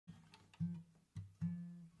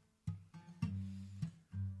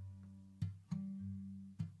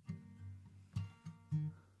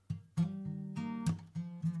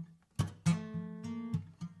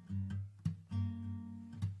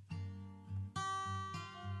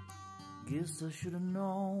Guess I should have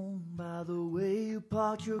known by the way you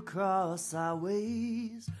parked your car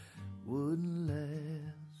sideways wouldn't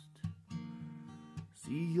last.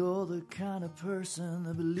 See, you're the kind of person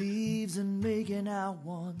that believes in making out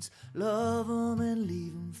once, love 'em and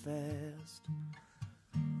leave 'em fast.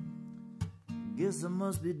 Guess I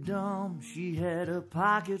must be dumb. She had a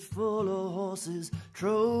pocket full of horses,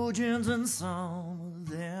 Trojans, and some of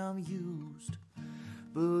them used.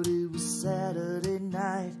 But it was Saturday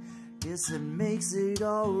night, guess it makes it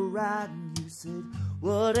alright. And you said,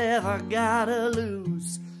 whatever gotta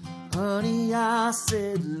lose? Honey, I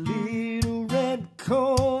said, little red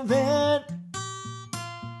Corvette,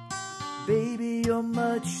 baby, you're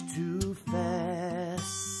much too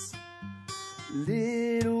fast.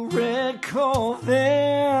 Little red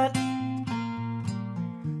Corvette,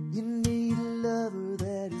 you need a lover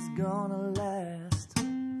that is gonna last.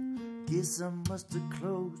 Guess I must have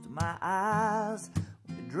closed my eyes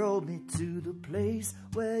when you drove me to the place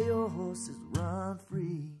where your horses run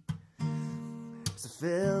free. 'Cause I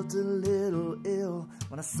felt a little ill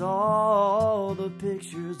when I saw the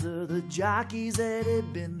pictures of the jockeys that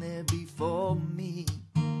had been there before me.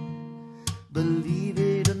 Believe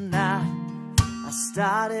it or not, I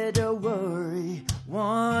started to worry,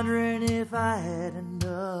 wondering if I had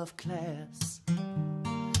enough class.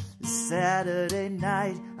 Saturday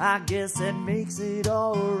night, I guess that makes it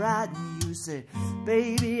alright. And you said,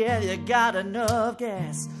 baby, have you got enough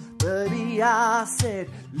gas? Baby, I said,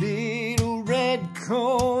 little red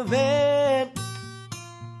Corvette,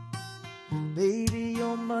 baby,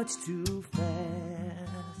 you're much too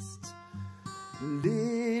fast.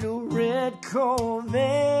 Little red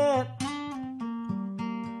Corvette,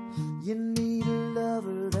 you need a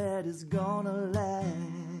lover that is gonna last.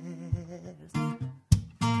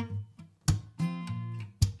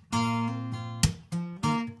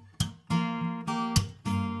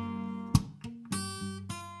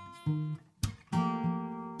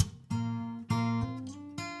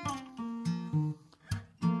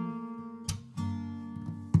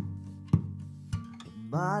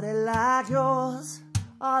 A body like yours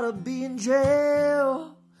ought to be in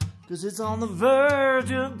jail, 'cause it's on the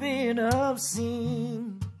verge of being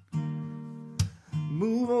obscene.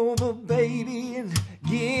 Move over, baby, and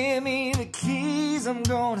give me the keys. I'm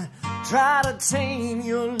gonna try to tame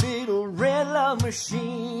your little red love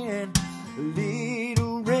machine. And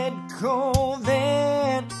little red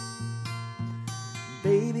Corvette,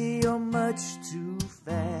 baby, you're much too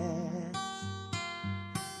fast.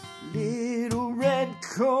 Little red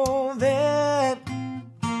Corvette,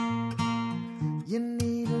 you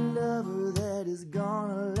need a lover that is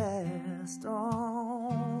gonna last.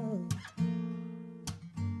 Oh,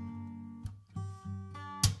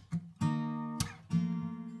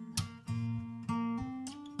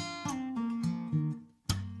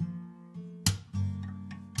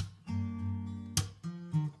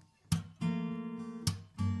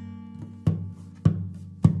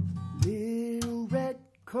 little red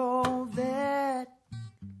Corvette,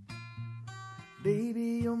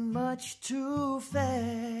 baby, you're much too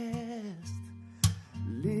fast.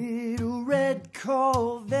 Little red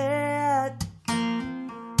Corvette,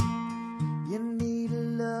 you need a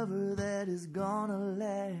lover that is gonna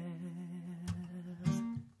last.